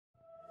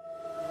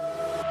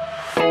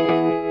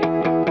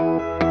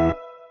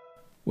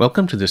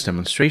Welcome to this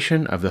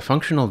demonstration of the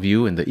functional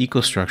view in the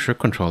EcoStruxure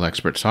Control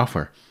Expert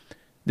software.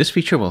 This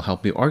feature will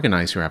help you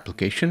organize your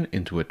application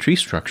into a tree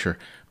structure,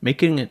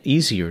 making it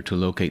easier to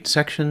locate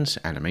sections,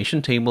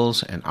 animation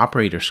tables, and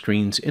operator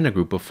screens in a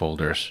group of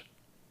folders.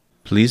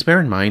 Please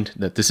bear in mind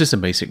that this is a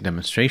basic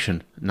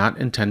demonstration, not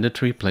intended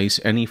to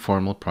replace any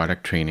formal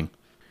product training.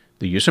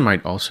 The user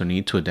might also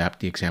need to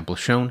adapt the example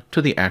shown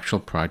to the actual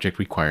project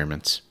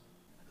requirements.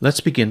 Let's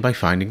begin by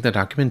finding the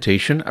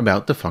documentation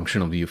about the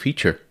functional view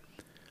feature.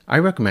 I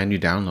recommend you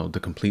download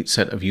the complete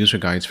set of user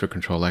guides for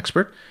Control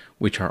Expert,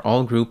 which are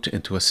all grouped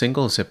into a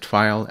single zipped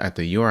file at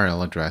the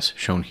URL address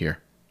shown here.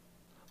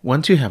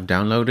 Once you have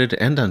downloaded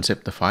and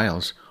unzipped the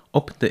files,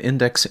 open the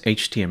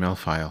index.html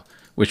file,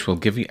 which will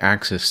give you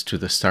access to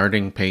the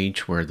starting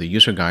page where the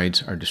user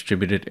guides are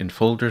distributed in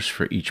folders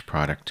for each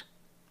product.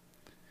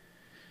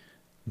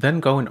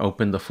 Then go and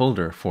open the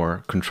folder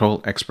for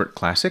Control Expert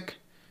Classic,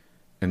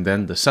 and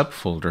then the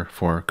subfolder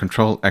for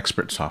Control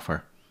Expert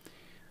Software.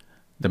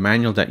 The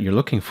manual that you're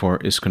looking for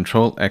is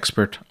Control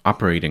Expert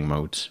Operating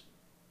Modes.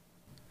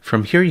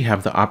 From here you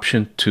have the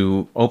option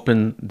to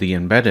open the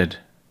embedded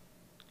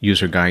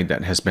user guide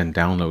that has been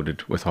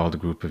downloaded with all the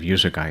group of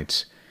user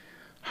guides.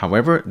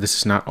 However, this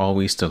is not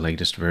always the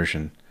latest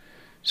version.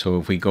 So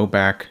if we go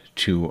back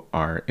to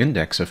our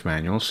index of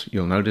manuals,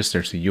 you'll notice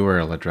there's the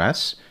URL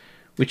address,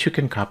 which you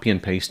can copy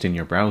and paste in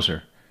your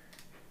browser.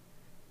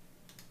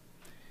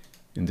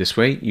 In this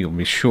way, you'll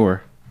be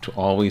sure to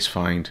always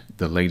find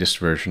the latest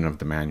version of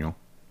the manual.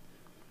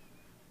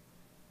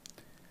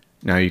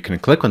 Now you can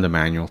click on the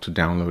manual to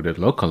download it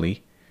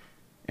locally,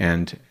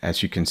 and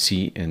as you can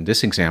see in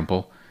this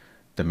example,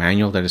 the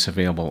manual that is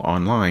available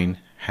online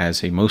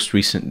has a most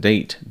recent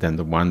date than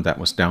the one that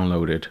was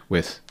downloaded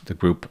with the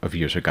group of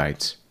user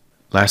guides.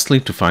 Lastly,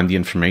 to find the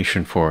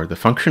information for the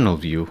functional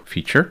view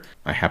feature,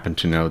 I happen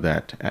to know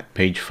that at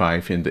page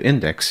 5 in the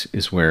index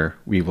is where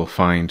we will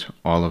find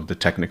all of the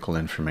technical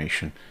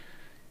information.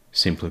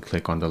 Simply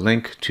click on the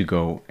link to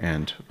go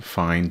and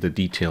find the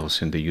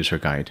details in the user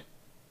guide.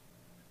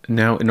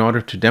 Now, in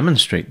order to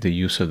demonstrate the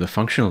use of the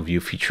functional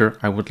view feature,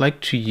 I would like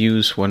to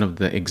use one of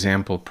the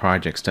example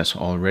projects that's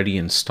already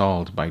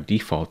installed by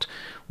default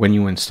when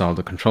you install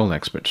the Control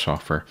Expert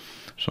software.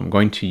 So I'm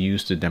going to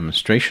use the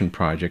demonstration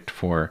project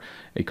for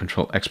a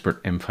Control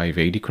Expert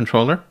M580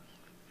 controller.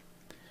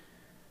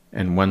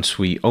 And once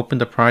we open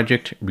the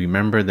project,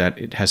 remember that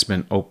it has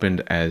been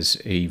opened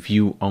as a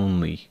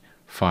view-only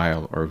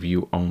file or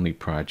view-only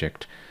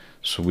project.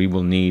 So we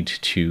will need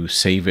to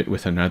save it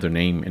with another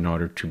name in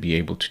order to be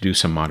able to do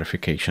some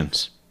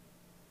modifications.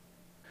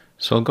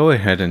 So I'll go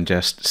ahead and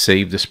just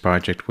save this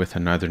project with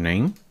another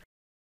name.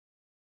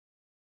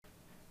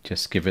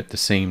 Just give it the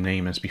same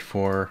name as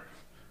before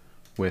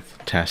with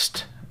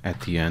test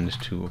at the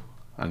end to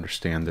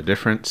understand the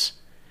difference.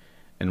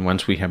 And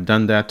once we have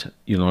done that,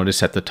 you'll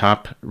notice at the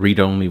top,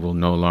 read-only will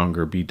no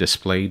longer be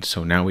displayed.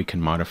 So now we can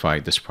modify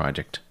this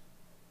project.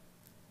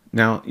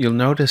 Now, you'll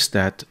notice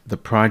that the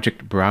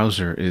project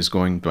browser is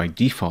going by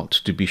default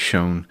to be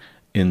shown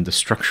in the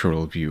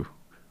structural view,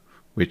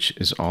 which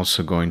is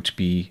also going to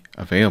be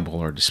available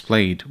or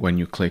displayed when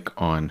you click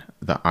on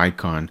the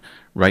icon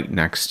right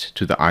next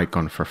to the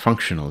icon for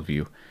functional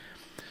view.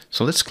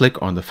 So let's click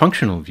on the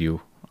functional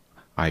view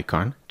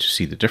icon to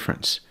see the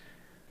difference.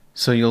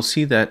 So you'll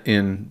see that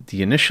in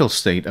the initial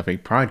state of a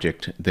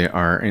project, there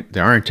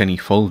aren't any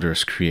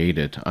folders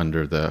created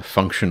under the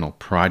functional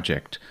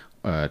project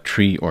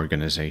tree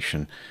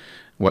organization.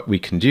 What we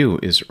can do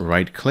is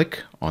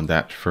right-click on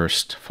that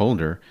first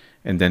folder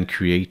and then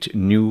create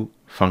new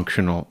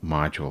functional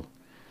module.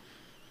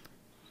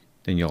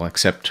 Then you'll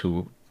accept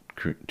to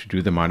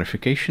do the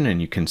modification,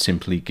 and you can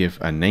simply give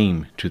a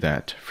name to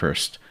that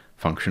first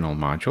functional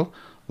module.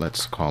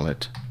 Let's call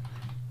it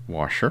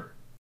washer.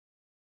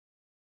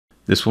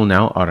 This will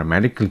now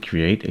automatically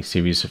create a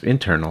series of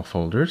internal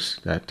folders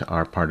that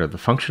are part of the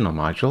functional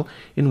module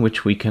in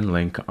which we can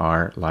link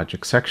our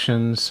logic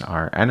sections,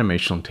 our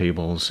animation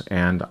tables,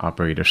 and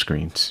operator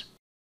screens.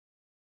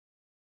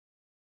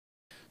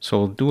 So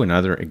we'll do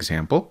another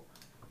example.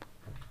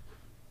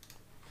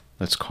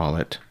 Let's call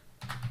it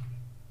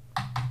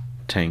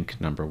tank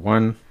number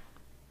 1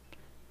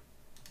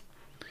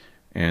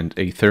 and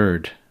a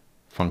third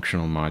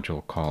functional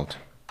module called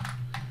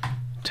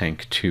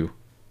tank 2.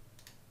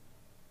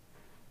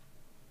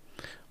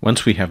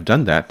 Once we have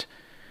done that,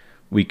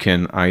 we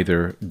can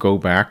either go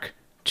back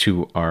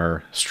to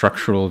our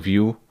structural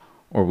view,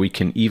 or we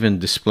can even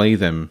display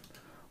them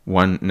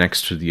one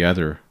next to the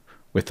other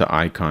with the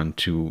icon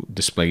to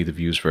display the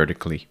views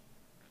vertically.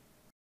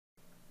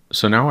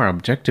 So now our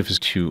objective is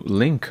to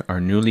link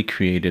our newly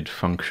created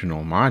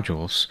functional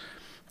modules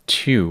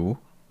to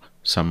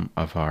some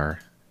of our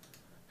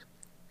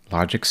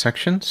logic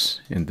sections,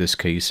 in this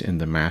case in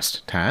the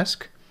masked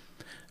task,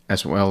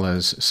 as well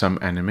as some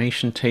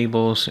animation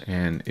tables,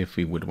 and if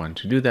we would want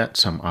to do that,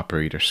 some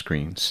operator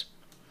screens.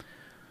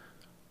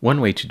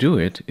 One way to do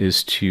it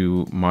is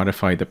to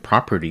modify the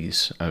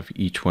properties of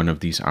each one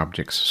of these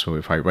objects. So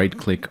if I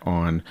right-click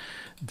on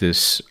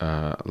this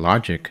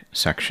logic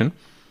section,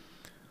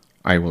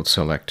 I will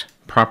select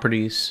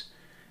Properties,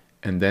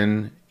 and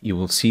then you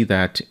will see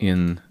that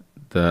in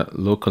the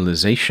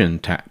Localization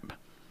tab,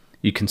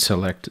 you can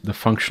select the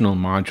functional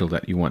module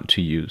that you want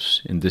to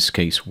use, in this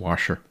case,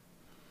 washer.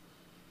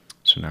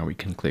 So now we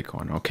can click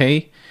on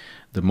OK.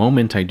 The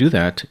moment I do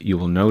that, you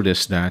will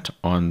notice that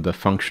on the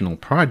functional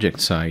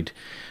project side,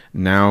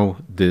 now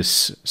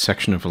this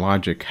section of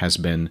logic has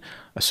been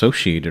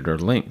associated or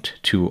linked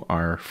to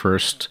our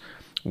first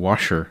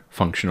washer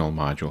functional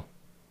module.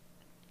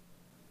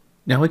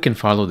 Now we can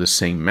follow the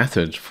same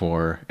method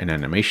for an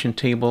animation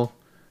table.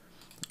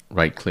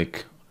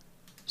 Right-click,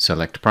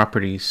 select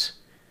Properties,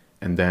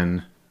 and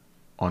then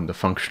on the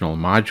functional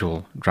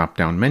module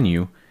drop-down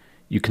menu,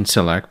 you can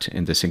select,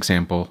 in this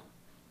example,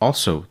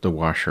 also the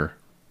washer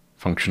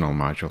functional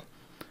module.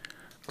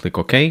 Click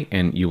OK,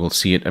 and you will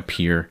see it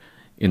appear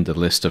in the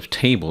list of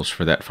tables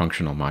for that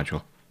functional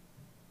module.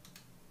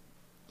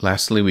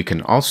 Lastly, we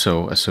can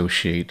also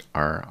associate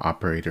our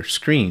operator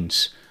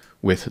screens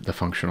with the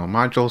functional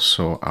modules,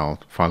 so I'll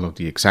follow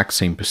the exact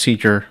same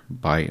procedure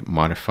by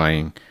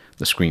modifying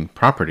the screen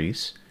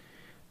properties,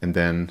 and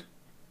then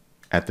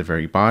at the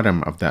very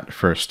bottom of that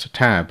first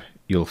tab,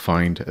 you'll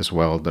find as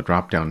well the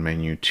drop-down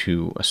menu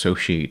to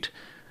associate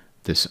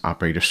this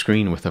operator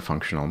screen with a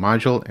functional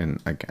module,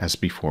 and as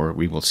before,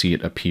 we will see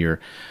it appear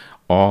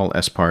all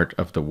as part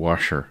of the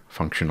washer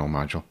functional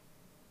module.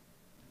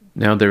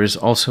 Now there is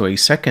also a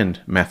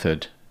second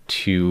method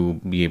to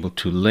be able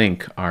to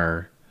link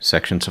our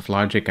sections of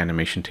logic,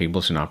 animation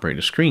tables, and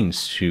operator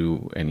screens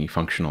to any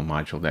functional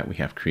module that we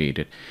have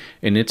created,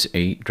 and it's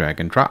a drag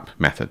and drop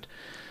method.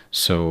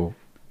 So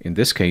in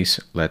this case,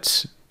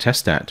 let's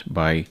test that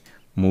by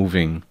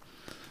moving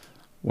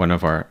one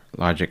of our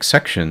logic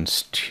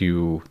sections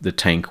to the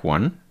tank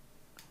 1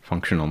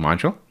 functional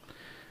module.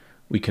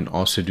 We can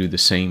also do the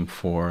same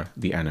for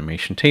the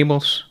animation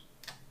tables.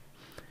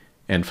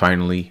 And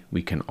finally,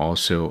 we can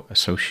also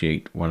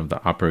associate one of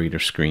the operator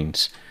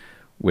screens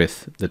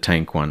with the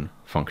tank 1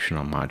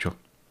 functional module.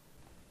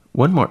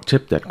 One more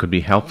tip that could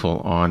be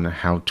helpful on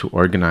how to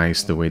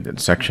organize the way that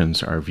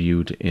sections are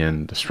viewed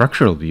in the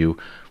structural view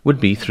would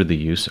be through the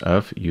use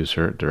of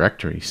user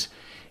directories.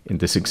 In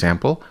this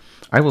example,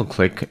 I will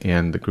click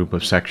in the group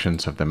of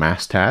sections of the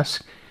mass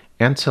task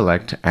and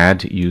select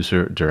Add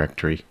User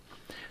Directory.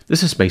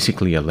 This is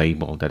basically a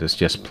label that is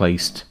just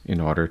placed in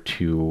order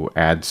to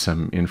add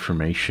some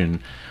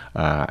information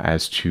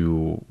as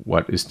to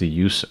what is the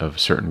use of a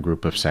certain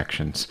group of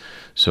sections.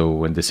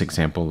 So in this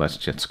example, let's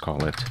just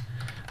call it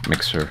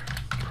mixer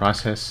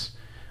process.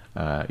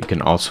 You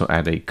can also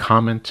add a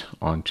comment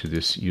onto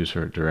this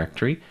user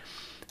directory,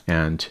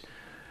 and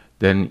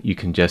then you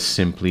can just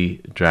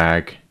simply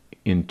drag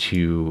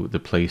into the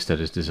place that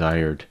is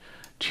desired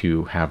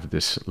to have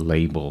this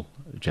label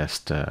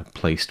just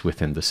placed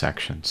within the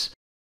sections.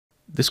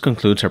 This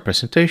concludes our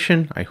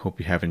presentation. I hope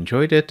you have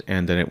enjoyed it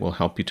and that it will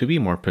help you to be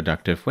more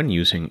productive when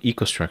using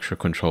EcoStruxure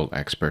Control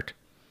Expert.